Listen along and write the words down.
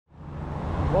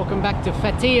Welcome back to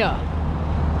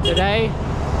Fethiye. Today,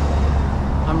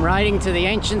 I'm riding to the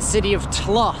ancient city of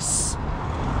Tlos.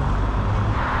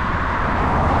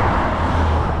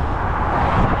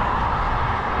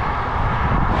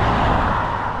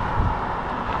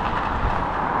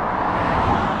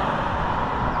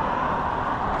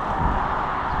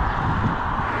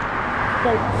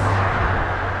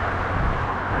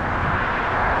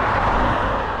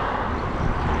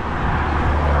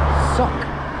 Sock.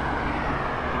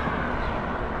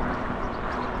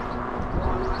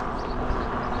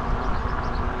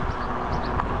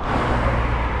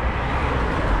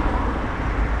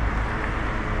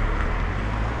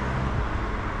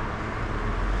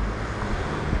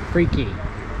 Freaky.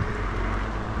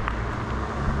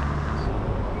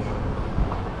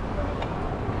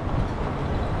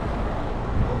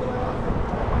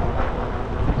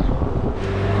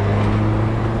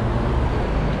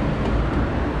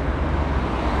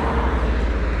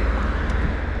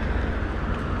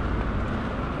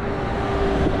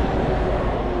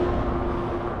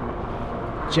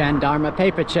 Jandarma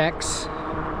paper checks.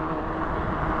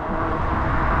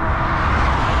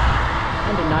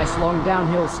 And a nice long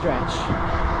downhill stretch.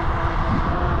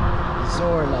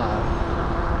 Zorla.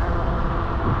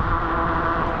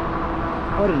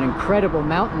 What an incredible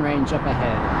mountain range up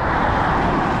ahead.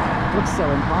 Looks so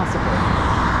impossible.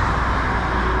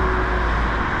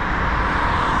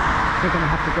 I think I'm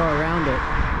gonna have to go around it.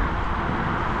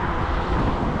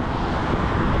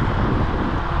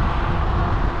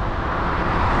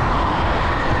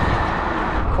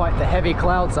 Quite the heavy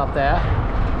clouds up there.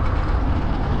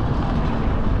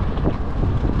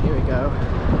 Here we go.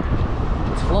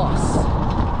 Tlos.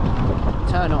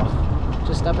 Turn off.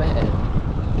 Just up ahead.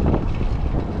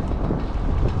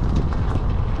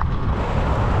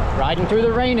 Riding through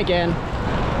the rain again.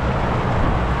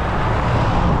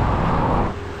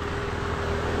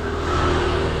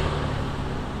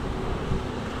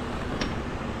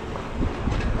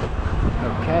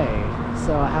 Okay,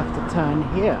 so I have to turn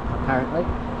here, apparently.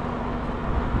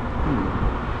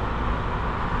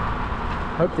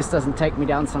 Hope this doesn't take me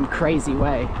down some crazy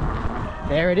way.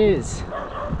 There it is.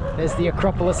 There's the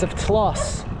Acropolis of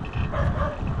Tlos.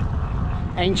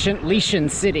 Ancient Lycian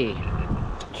city.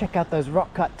 Check out those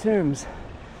rock-cut tombs.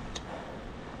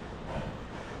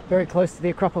 Very close to the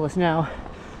Acropolis now.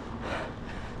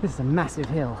 This is a massive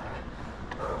hill.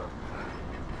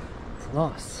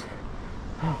 Tlos.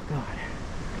 Oh God.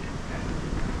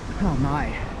 Oh my.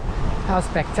 How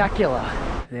spectacular.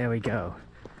 There we go.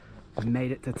 We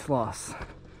made it to Tlos.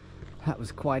 That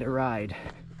was quite a ride.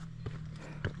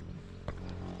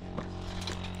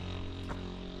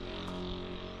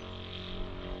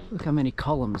 Look how many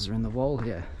columns are in the wall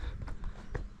here.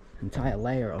 Entire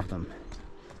layer of them.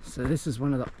 So this is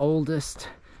one of the oldest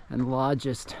and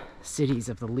largest cities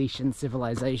of the Lycian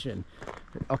civilization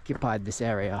that occupied this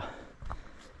area.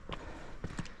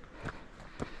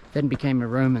 Then became a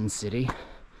Roman city.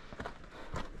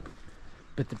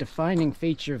 But the defining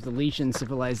feature of the Lycian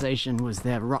civilization was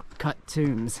their rock-cut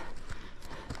tombs,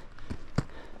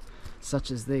 such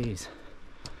as these,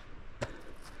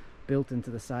 built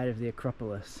into the side of the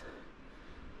Acropolis.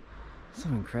 So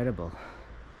incredible.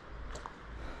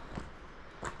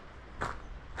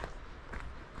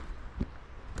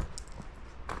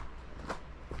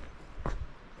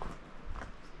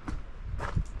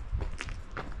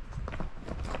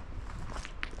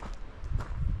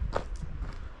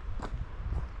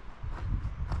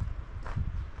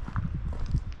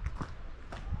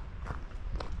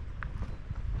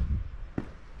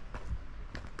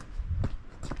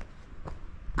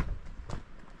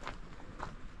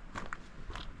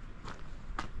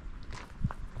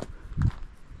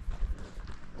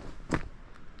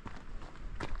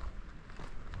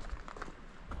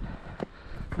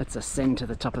 Let's ascend to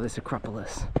the top of this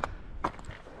Acropolis.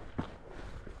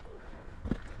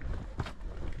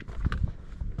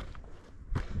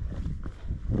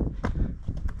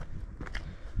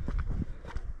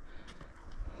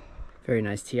 Very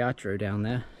nice teatro down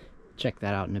there. Check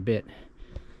that out in a bit.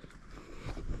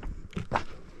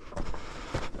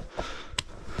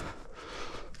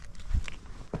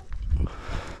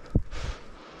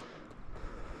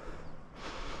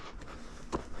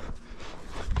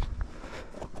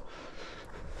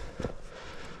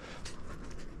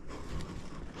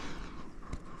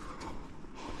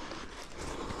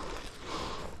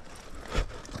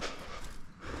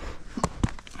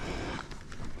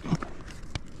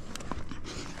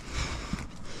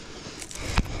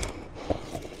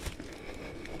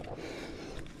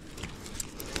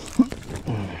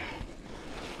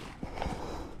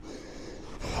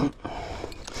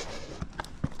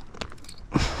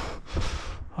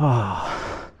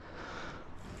 Oh.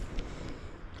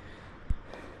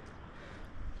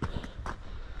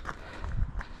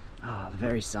 Oh, the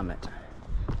very summit.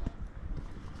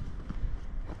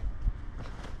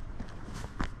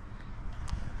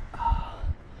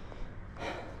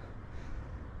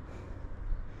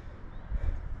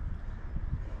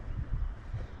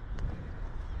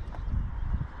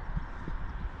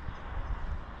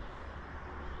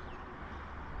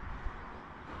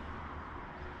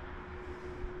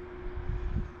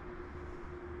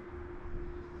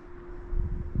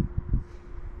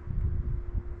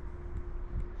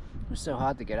 It was so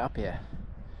hard to get up here.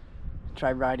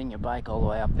 Try riding your bike all the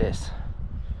way up this.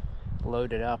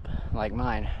 Loaded up like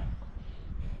mine.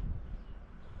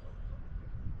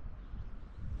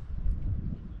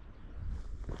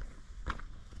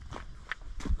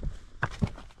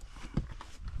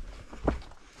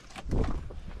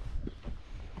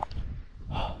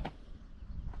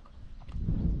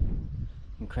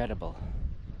 Incredible.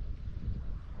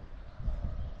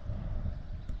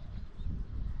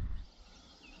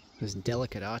 There's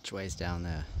delicate archways down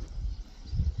there.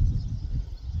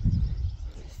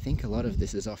 I think a lot of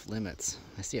this is off limits.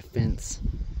 I see a fence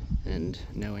and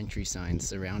no entry signs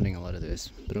surrounding a lot of this,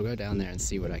 but I'll go down there and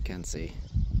see what I can see.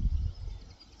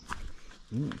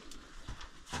 Some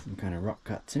kind of rock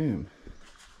cut tomb.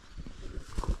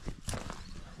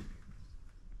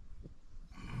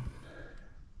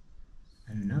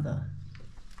 Another.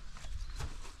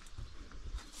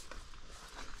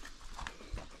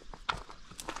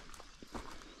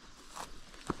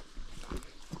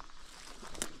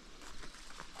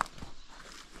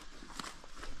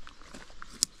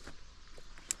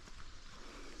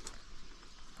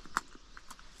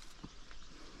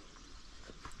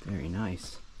 Very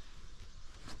nice.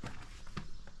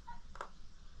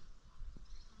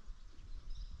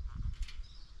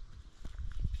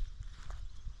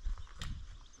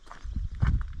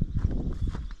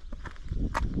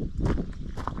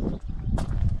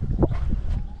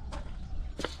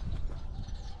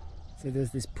 So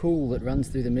there's this pool that runs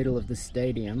through the middle of the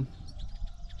stadium.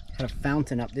 Had a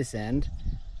fountain up this end.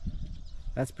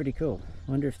 That's pretty cool.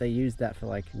 I wonder if they used that for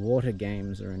like water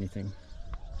games or anything.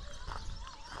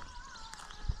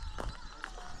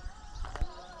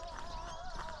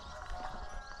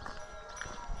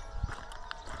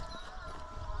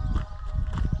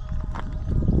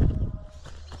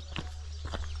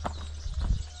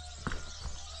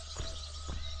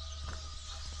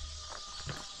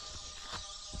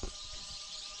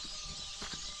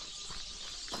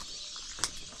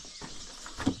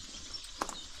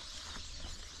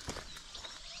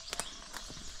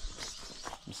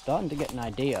 Starting to get an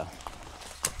idea.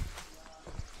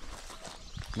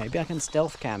 Maybe I can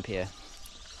stealth camp here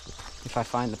if I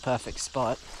find the perfect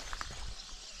spot.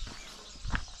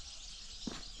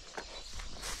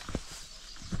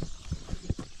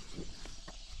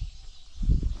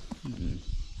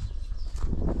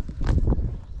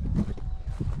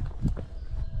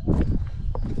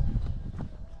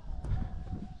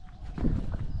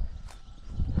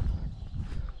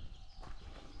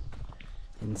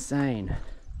 Insane.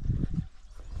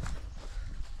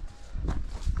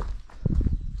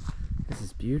 This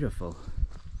is beautiful.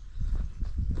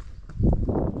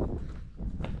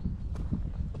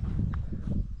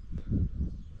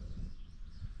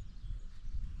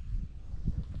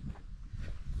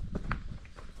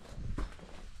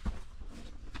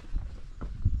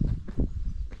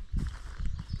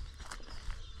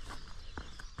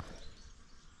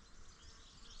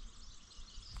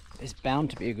 There's bound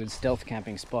to be a good stealth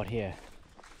camping spot here.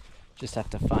 Just have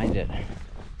to find it.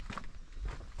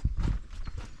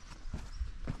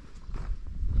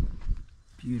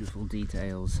 Beautiful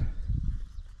details.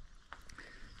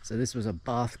 So this was a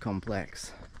bath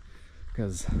complex,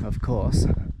 because of course,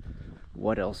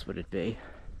 what else would it be?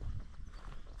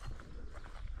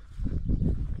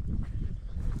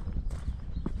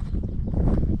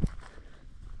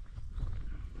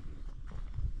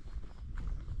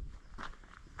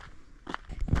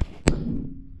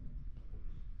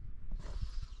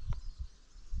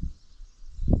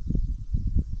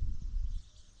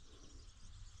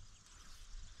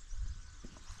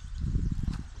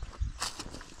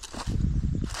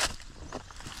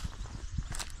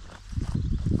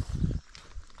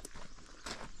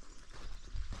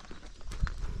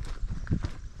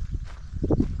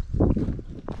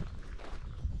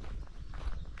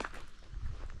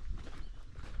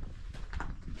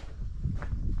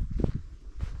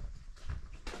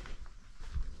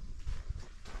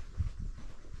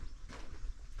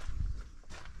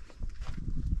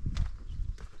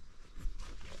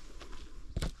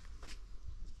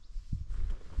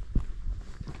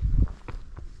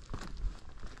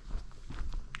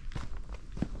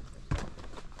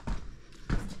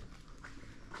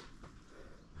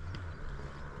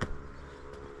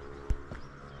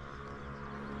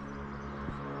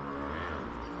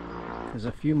 There's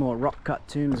a few more rock-cut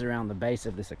tombs around the base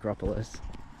of this Acropolis.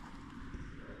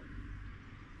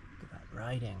 Look at that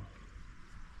writing.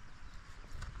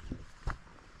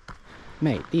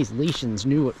 Mate, these Lycians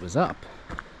knew what was up.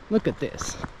 Look at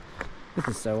this. This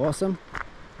is so awesome.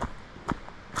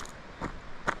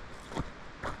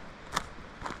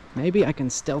 Maybe I can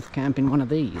stealth camp in one of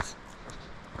these.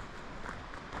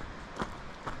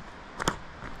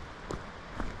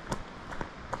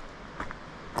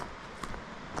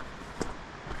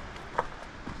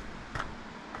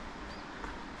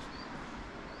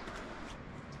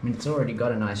 I mean, it's already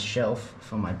got a nice shelf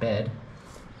for my bed.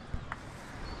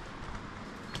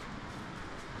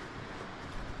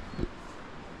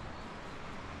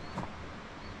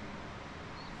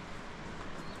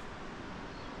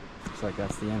 Looks like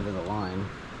that's the end of the line.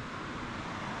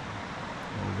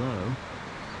 Although,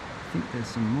 I think there's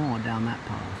some more down that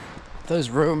path.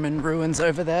 Those Roman ruins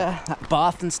over there, that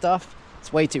bath and stuff,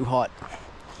 it's way too hot.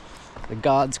 The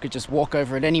guards could just walk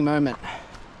over at any moment.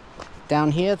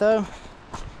 Down here though,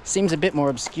 seems a bit more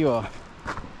obscure.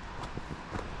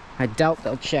 I doubt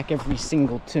they'll check every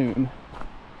single tomb.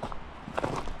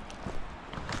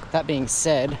 That being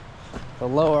said, the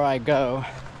lower I go,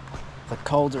 the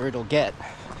colder it'll get.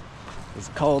 As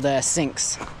cold air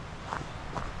sinks.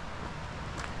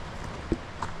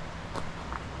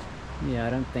 Yeah, I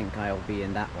don't think I'll be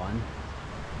in that one.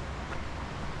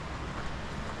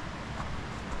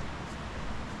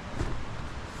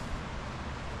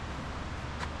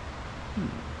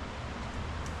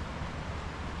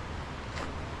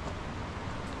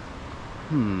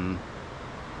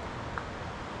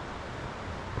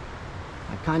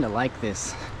 I kind of like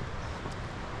this.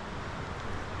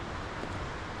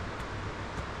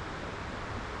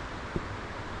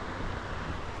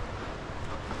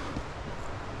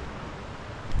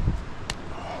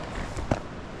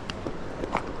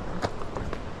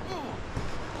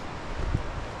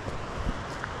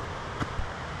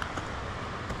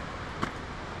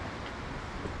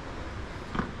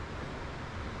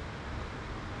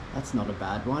 That's not a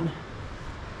bad one.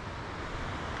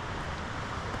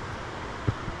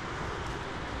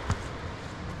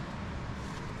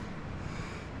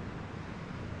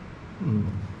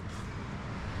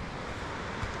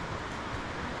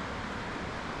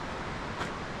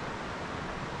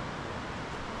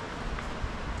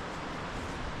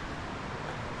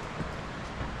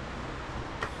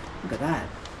 Look at that.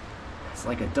 It's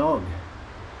like a dog.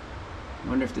 I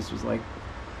wonder if this was like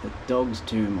the dog's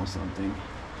tomb or something.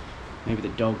 Maybe the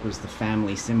dog was the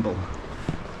family symbol.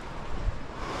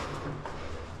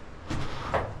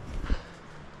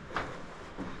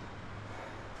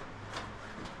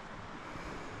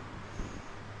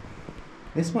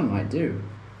 This one might do.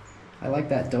 I like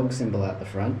that dog symbol out the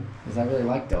front, because I really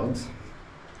like dogs.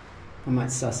 I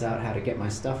might suss out how to get my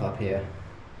stuff up here.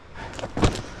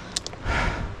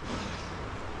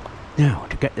 Now,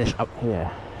 to get this up here,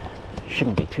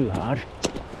 shouldn't be too hard.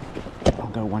 I'll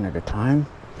go one at a time.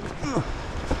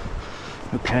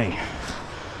 Okay.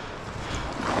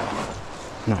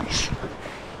 Nice.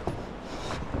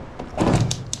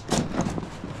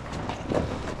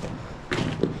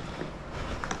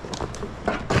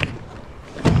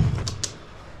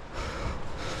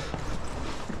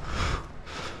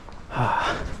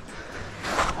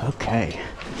 Okay.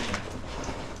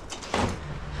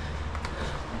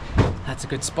 That's a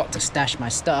good spot to stash my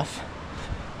stuff.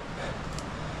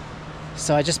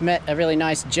 So I just met a really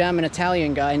nice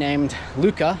German-Italian guy named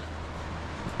Luca,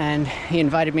 and he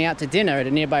invited me out to dinner at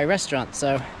a nearby restaurant,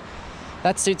 so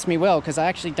that suits me well because I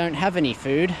actually don't have any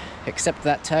food except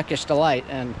that Turkish delight,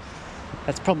 and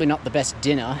that's probably not the best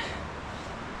dinner.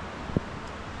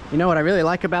 You know what I really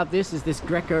like about this is this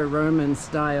Greco-Roman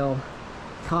style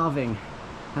carving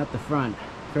at the front,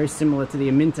 very similar to the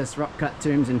Amyntas rock-cut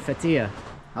tombs in Fethiye.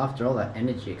 After all that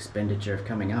energy expenditure of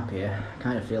coming up here, I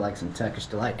kind of feel like some Turkish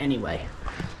delight anyway.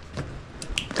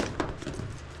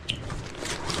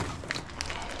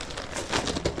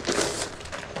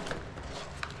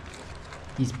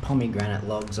 These pomegranate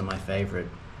logs are my favorite.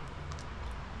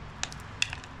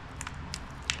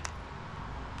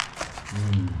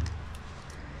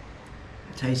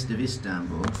 Taste of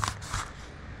Istanbul.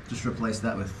 Just replace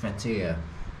that with Fethiye.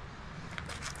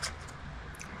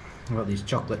 I've got these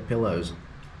chocolate pillows.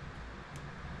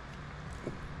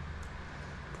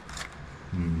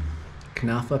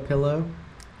 Knafa pillow.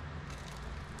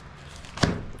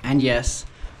 And yes,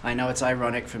 I know it's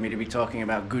ironic for me to be talking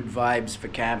about good vibes for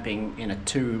camping in a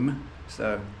tomb,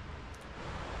 so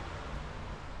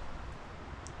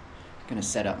I'm gonna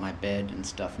set up my bed and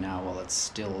stuff now while it's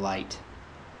still light.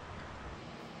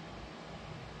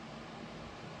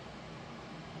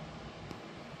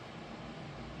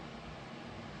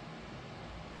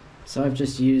 So I've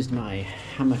just used my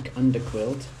hammock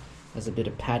underquilt as a bit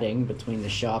of padding between the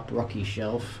sharp rocky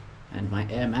shelf and my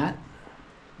air mat.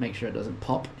 Make sure it doesn't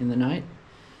pop in the night.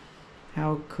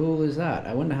 How cool is that?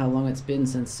 I wonder how long it's been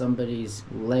since somebody's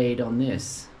laid on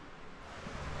this.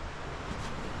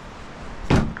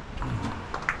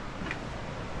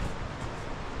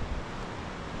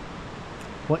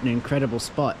 What an incredible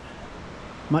spot.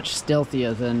 Much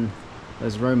stealthier than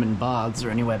those Roman baths or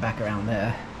anywhere back around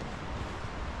there.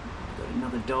 Got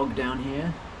another dog down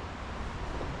here.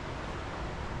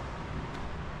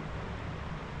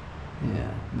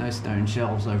 Yeah, no stone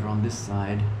shelves over on this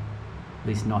side. At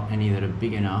least not any that are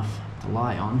big enough to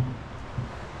lie on.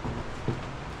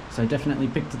 So definitely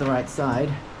picked the right side.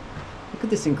 Look at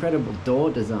this incredible door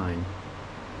design.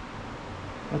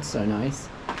 That's so nice.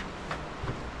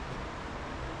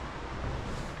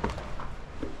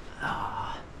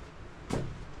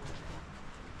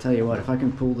 Tell you what, if I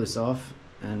can pull this off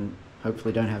and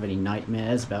hopefully don't have any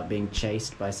nightmares about being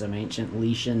chased by some ancient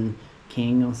Lycian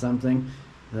king or something,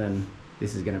 then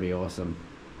this is going to be awesome.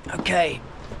 Okay,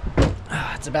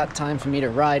 it's about time for me to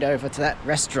ride over to that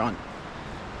restaurant,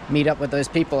 meet up with those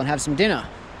people and have some dinner.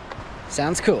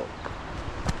 Sounds cool.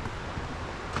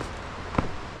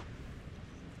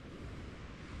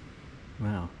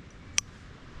 Wow.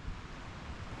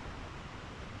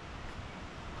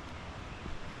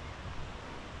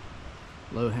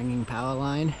 Low-hanging power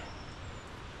line.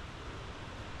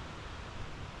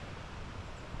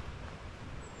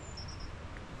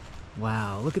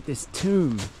 Wow, look at this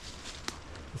tomb.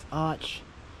 This arch.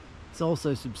 It's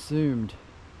also subsumed.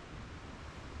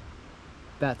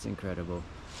 That's incredible.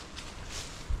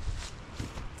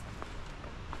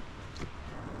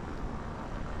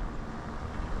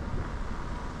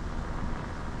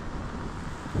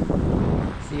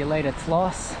 See you later,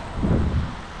 Tlos.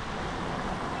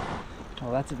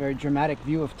 Well, that's a very dramatic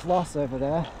view of Tlos over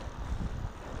there.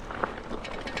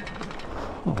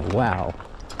 Oh, wow.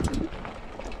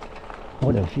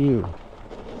 What a view.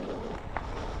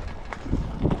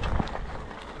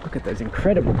 Look at those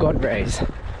incredible god rays.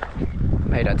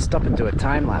 Mate, I'd stop and do a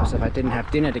time lapse if I didn't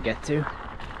have dinner to get to.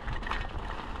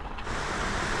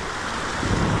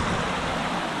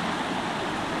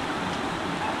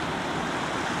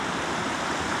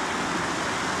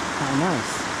 How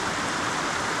nice.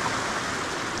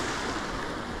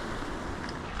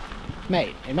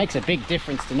 Mate, it makes a big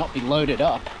difference to not be loaded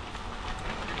up.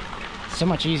 It's so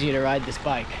much easier to ride this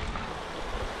bike.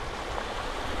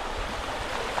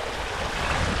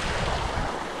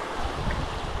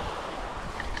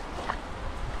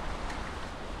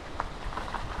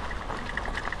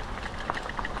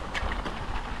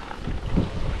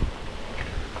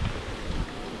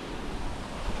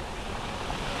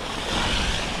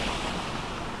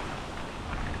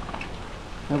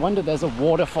 No wonder there's a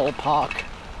waterfall park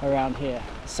around here.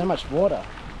 So much water.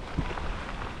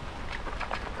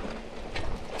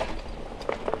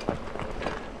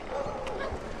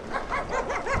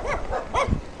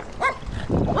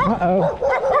 Uh-oh.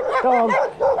 Dog.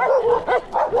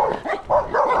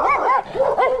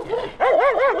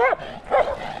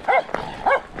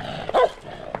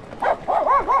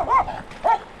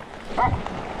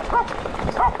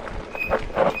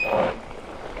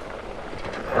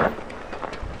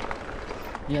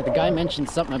 Yeah, the guy mentioned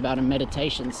something about a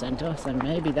meditation center, so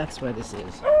maybe that's where this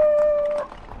is.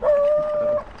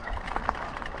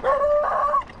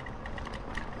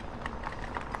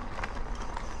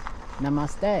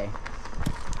 Namaste.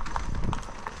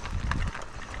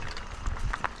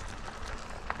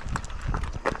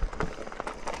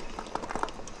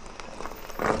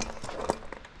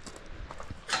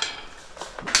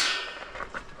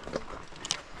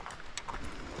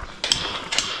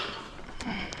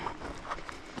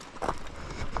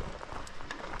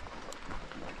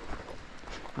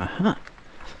 Uh-huh.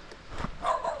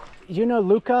 You know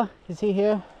Luca? Is he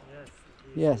here?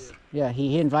 Yes. Here. Yeah,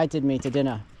 he invited me to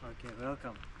dinner. Okay,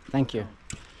 welcome. Thank you.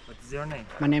 What is your name?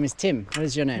 My name is Tim. What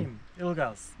is your name? Tim.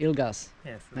 Ilgaz. Ilgaz.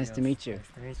 Yes. Nice Ilgaz. to meet you. Nice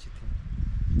to meet you,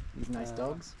 Tim. These nice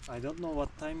dogs. I don't know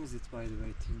what time is it, by the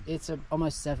way, Tim. It's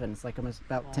almost 7. It's like almost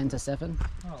about 10 to 7.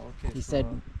 Oh, okay.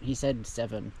 He said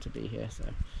 7 to be here, so.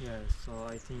 Yeah, so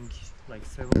I think like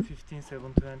 7:15,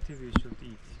 7:20 we should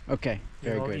eat. Okay,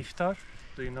 very you know good. Iftar?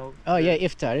 Do you know? Oh yeah,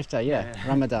 Iftar, yeah. Yeah.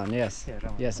 Ramadan, yes. Yeah,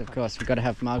 Ramadan. Yes, of course. We've got to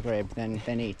have Maghrib,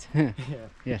 then eat. Yeah.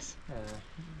 Yes.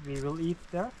 We will eat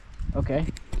there. Okay.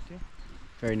 Okay.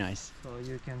 Very nice. So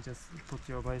you can just put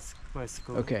your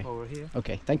bicycle Okay. over here.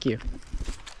 Okay, thank you.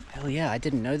 Hell yeah, I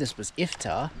didn't know this was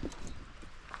Iftar.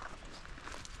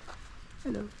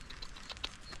 Hello.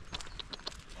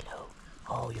 Hello.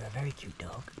 Oh, you're a very cute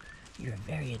dog. You're a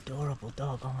very adorable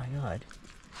dog, oh my god.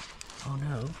 Oh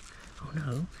no, oh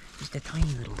no, just a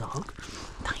tiny little dog.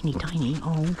 Tiny, tiny,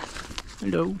 oh.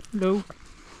 Hello, hello.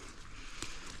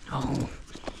 Oh,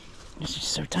 this is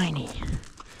so tiny.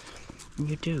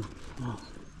 You too. Oh,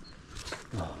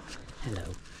 oh, hello.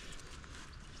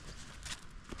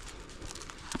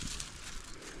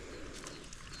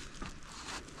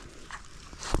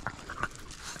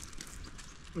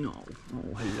 No,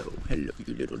 oh hello, hello,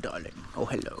 you little darling. Oh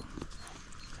hello.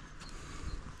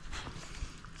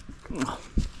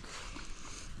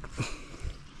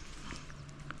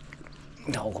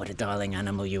 Oh, what a darling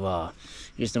animal you are.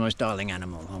 You're just the most darling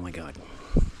animal, oh my god.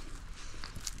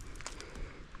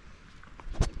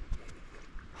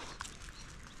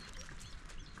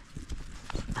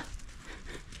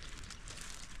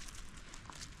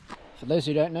 For those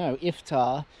who don't know,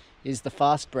 Iftar is the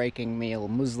fast-breaking meal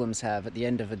Muslims have at the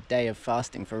end of a day of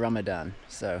fasting for Ramadan,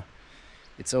 so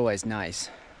it's always nice.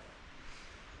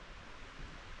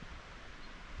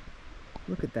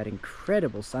 Look at that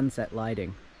incredible sunset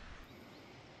lighting.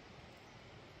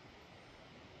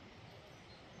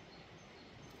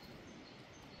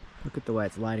 Look at the way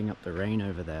it's lighting up the rain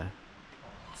over there.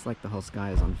 It's like the whole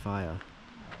sky is on fire.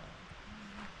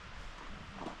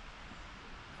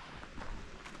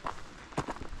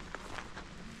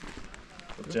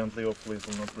 Gently, hopefully it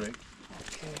will not break.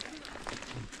 Okay.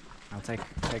 I'll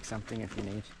take something if you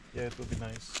need. Yeah, it will be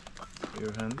nice. For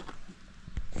your hand.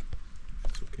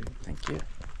 It's okay. Thank you.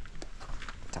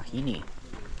 Tahini.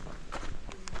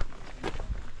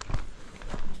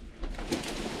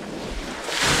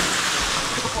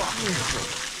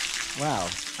 Wow.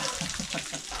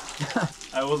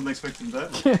 I wasn't expecting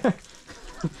that.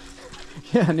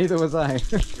 Yeah, neither was I.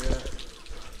 Yeah.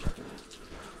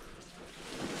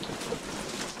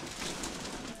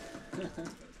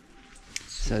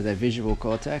 So the visual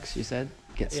cortex, you said,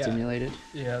 gets stimulated?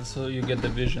 Yeah, so you get the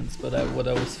visions. But what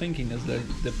I was thinking is that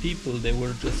the people, they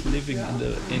were just living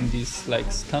in these like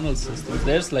tunnel systems.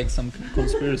 There's like some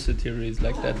conspiracy theories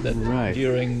like that Right.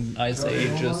 during ice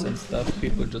ages and stuff,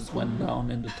 people just went down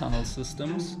in the tunnel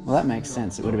systems. Well, that makes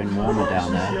sense. It would have been warmer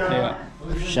down there, Yeah.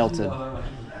 sheltered.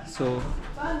 So,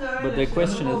 but the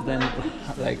question is then,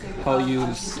 like, how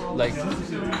you like.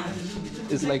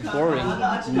 Is like boring.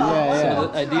 Yeah. So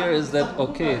the idea is that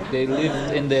okay, they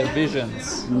lived in their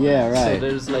visions. Yeah, right. So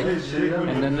there's like,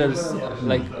 and then there's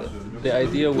like, the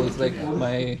idea was like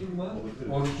my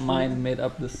mind made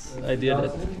up this idea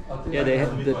that they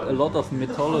had that a lot of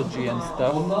mythology and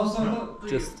stuff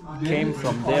just came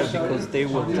from there because they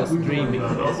were just dreaming.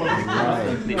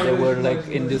 Constantly. They were like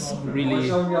in this really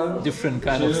different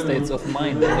kind of states of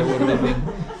mind that they were living.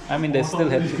 I mean, they still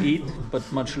had to eat, but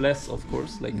much less, of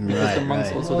course. Like because the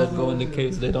monks also that go in the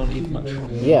caves, they don't eat much.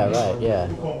 Yeah, right. Yeah.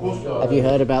 Have you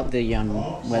heard about the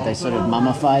where they sort of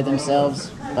mummify themselves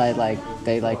by like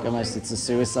they like almost it's a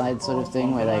suicide sort of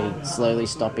thing where they slowly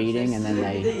stop eating and then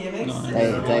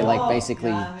they like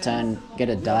basically get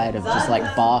a diet of just like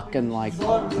bark and like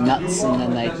nuts and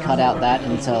then they cut out that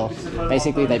until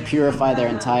basically they purify their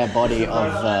entire body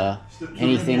of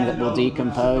anything that will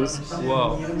decompose.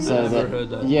 Wow. So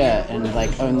that. Yeah, and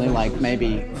like only like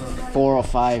maybe 4 or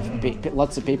 5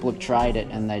 lots of people have tried it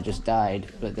and they just died,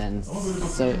 but then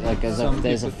so like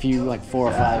there's a few like 4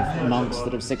 or 5 monks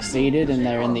that have succeeded and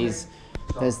they're in these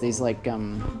these like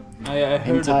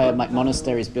entire like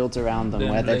monasteries built around them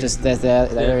where they're just they're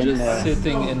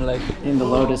sitting in the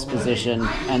lotus position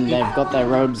and they've got their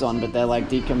robes on but they're like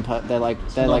decomposed, they're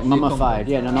like mummified.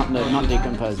 Yeah, no, not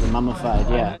decomposed, but mummified.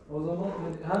 Yeah.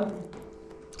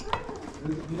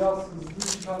 Biraz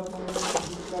hızlı çıkartmalarına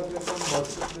dikkat yapan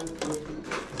bahsetmek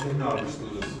zihni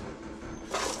alıştırırız.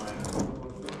 Aynen.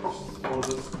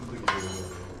 Orada sıkıntı giriyor.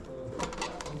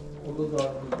 O da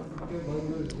dahil. Bana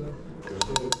da güzel.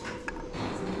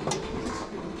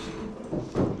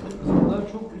 Bunlar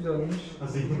çok güzelmiş.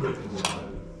 Zihni katılmış.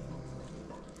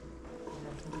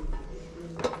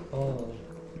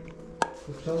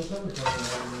 Çalışan mı kaldı?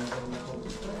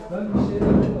 Ben bir şeyler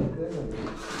yapmadım.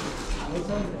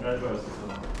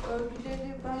 Örgüleri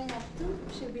ben yaptım.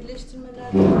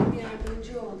 Birleştirmelerde bir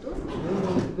yardımcı oldum.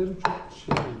 Örgülerim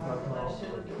çok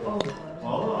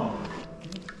Valla.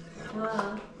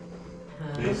 Ha.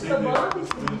 Yoksa bana bir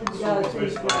geldi.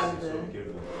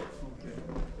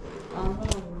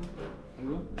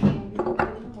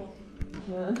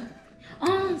 Aa,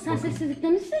 sen sessizlikte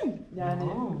misin? Yani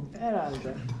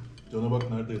herhalde. Cana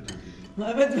bak nerede yatıyor.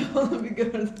 Evet, ben onu bir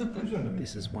gördüm.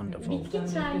 This is wonderful.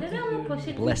 Bitki çayları ama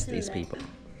poşetin Bless içinde. these people.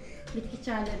 Bitki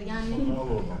çayları yani.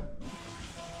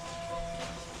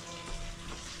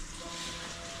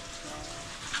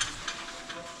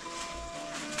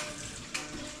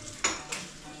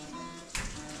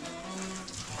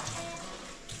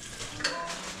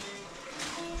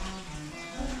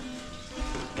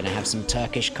 Gonna have some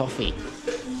Turkish coffee.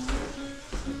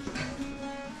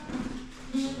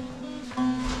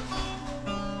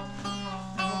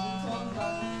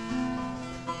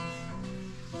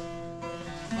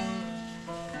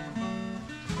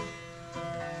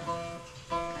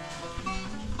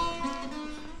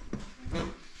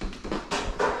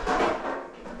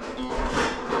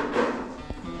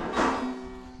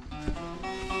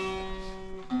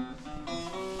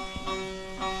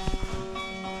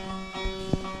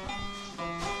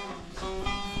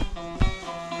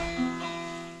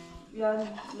 Yani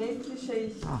renkli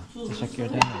şey tuzlu. Teşekkür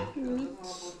ederim.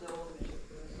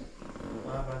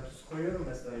 Ha, ben tuz koyuyorum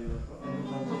mesela yoğurda.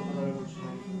 Ama o kadar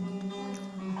hoşuma gidiyor.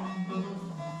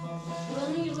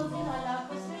 Buranın yuvasıyla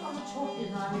alakası yok ama çok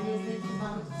güzel bir lezzeti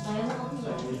var. Dayanamadım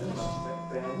ya.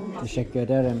 Beğendin mi? Teşekkür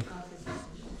ederim.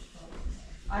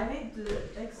 I need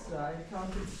the extra. I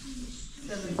counted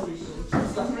 7 people. For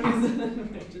some reason,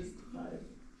 just 5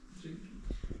 drinking.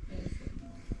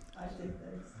 I take the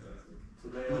extra. So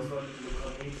they also look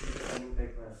amazing and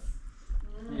pekmez.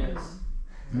 Yes.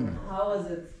 How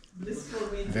was it? Blissful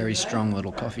meeting. Very right? strong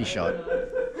little coffee shot.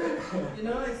 You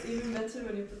know, it's even better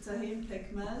when you put tahin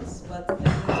pekmez, but a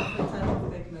different type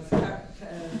of pekmez.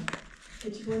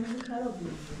 Keçi boynuzu kara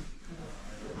bulundu.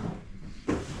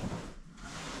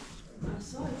 I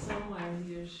saw it somewhere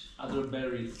here. Other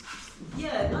berries.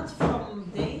 Yeah, not from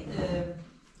date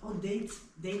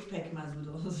pekmez would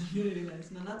also be really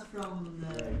nice. No, not from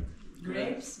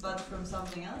grapes, but from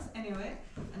something else. Anyway,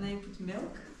 and then you put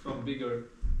milk. From bigger.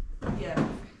 Yeah,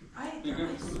 I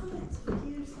saw it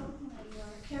here somewhere.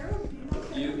 Carol, do you know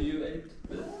Carol? You ate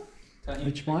the tahin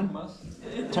Which one?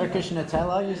 pekmez? Turkish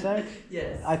Nutella, you said?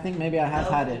 Yes. I think maybe I have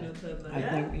had it. I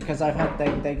think because I've had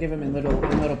they give them in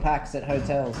little packs at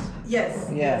hotels. Yes,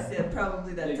 Yeah. yes,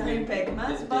 probably that They tahin give-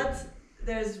 pekmez, they- but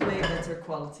there's way better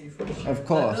quality for sure. Of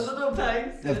course. The little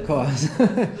bags. Of yes. course.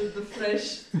 The fresh.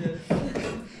 Yes.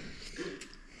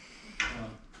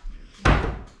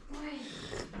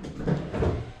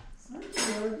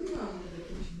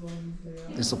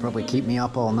 This will probably keep me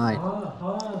up all night.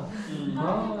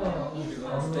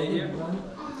 Stay here.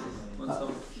 Want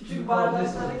some? Küçük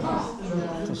bardaklara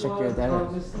geçtim. Teşekkür ederim.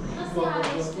 Nasıl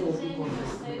yerleştireceğini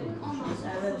gösterelim. Ondan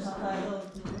sonra Evet, Hatay'da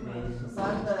oturuyorum.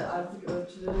 Sen de artık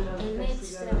ölçüleri biraz ne karıştı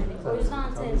yetiştiremedik. O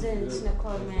yüzden tencerenin içine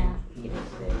koymaya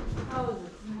gerekti.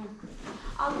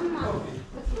 Aldın mı?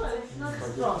 It's not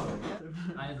strong.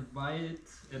 I'd buy it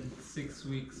in 6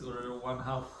 weeks or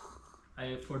 1.5.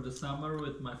 For the summer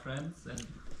with my friends, and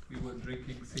we were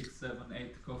drinking 6, 7,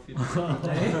 8 coffee a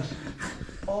day.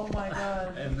 Oh my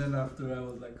god. And then after I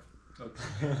was like, okay,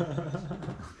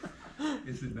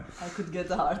 it's enough. I could get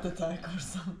a heart attack or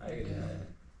something.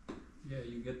 Yeah,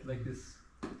 you get like this,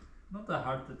 not a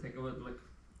heart attack, but like,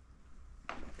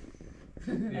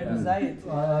 yeah, Anxiety.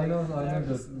 I know that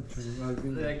true. I've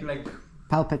been like,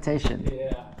 Palpitation.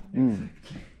 yeah. Mm.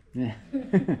 Yeah.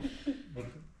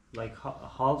 Like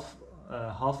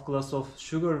half glass of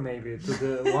sugar maybe to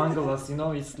the one glass, you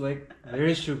know, it's like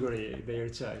very sugary their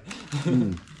chai.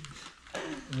 Mm.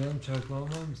 Benim çakmağım var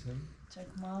mı senin?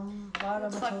 Çakmağım var ama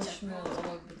Mutfak çalışmıyor çakmağı.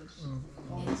 olabilir. Hı.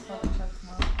 Mutfak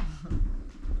çakmağım.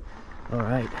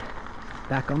 All right,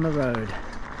 back on the road,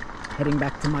 heading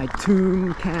back to my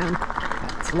tomb camp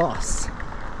at Tlos.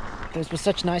 Those were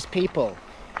such nice people.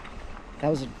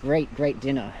 That was a great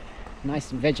dinner.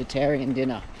 Nice vegetarian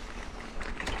dinner.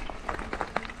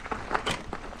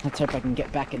 Let's hope I can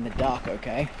get back in the dark,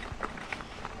 okay?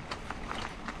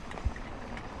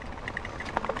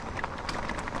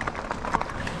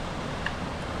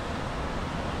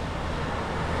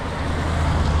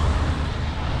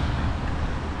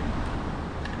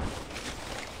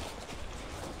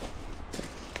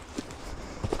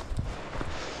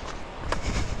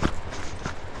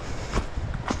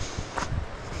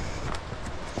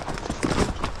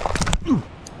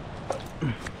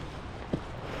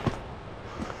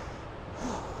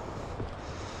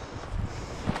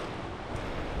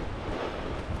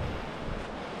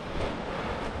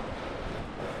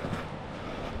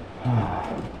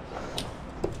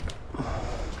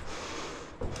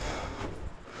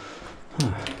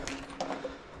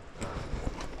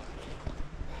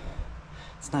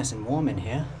 It's nice and warm in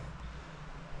here.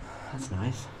 That's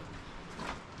nice.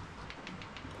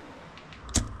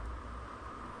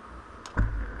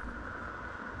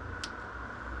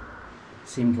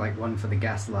 Seemed like one for the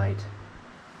gaslight.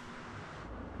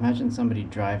 Imagine somebody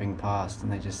driving past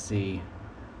and they just see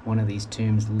one of these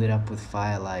tombs lit up with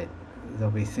firelight.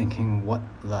 They'll be thinking, what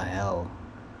the hell?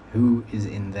 Who is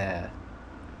in there?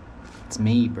 It's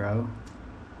me, bro.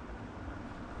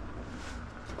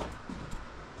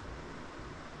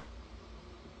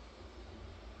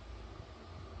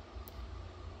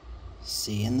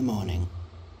 See you in the morning.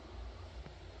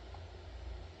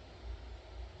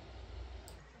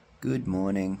 Good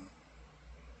morning.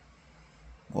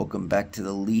 Welcome back to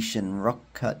the Lycian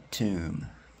rock-cut tomb.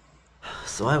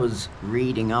 So I was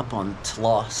reading up on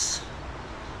Tlos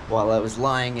while I was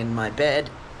lying in my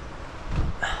bed,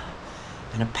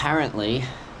 and apparently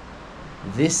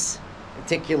this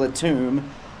particular tomb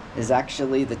is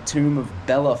actually the tomb of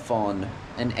Bellerophon,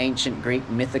 an ancient Greek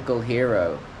mythical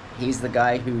hero. He's the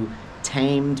guy who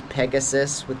tamed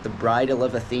Pegasus with the bridle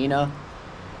of Athena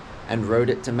and rode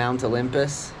it to Mount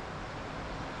Olympus.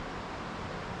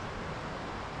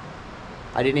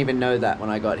 I didn't even know that when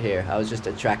I got here. I was just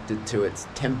attracted to its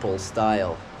temple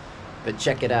style. But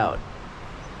check it out.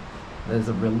 There's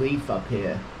a relief up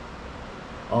here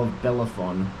of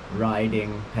Bellerophon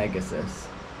riding Pegasus.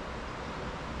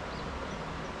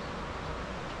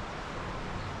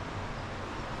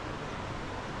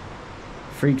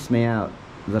 Freaks me out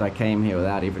that I came here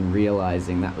without even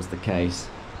realizing that was the case.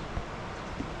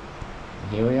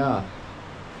 Here we are.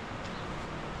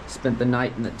 Spent the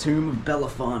night in the tomb of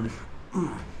Bellerophon.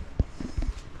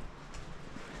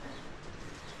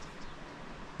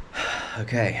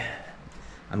 Okay,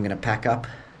 I'm gonna pack up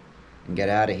and get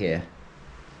out of here.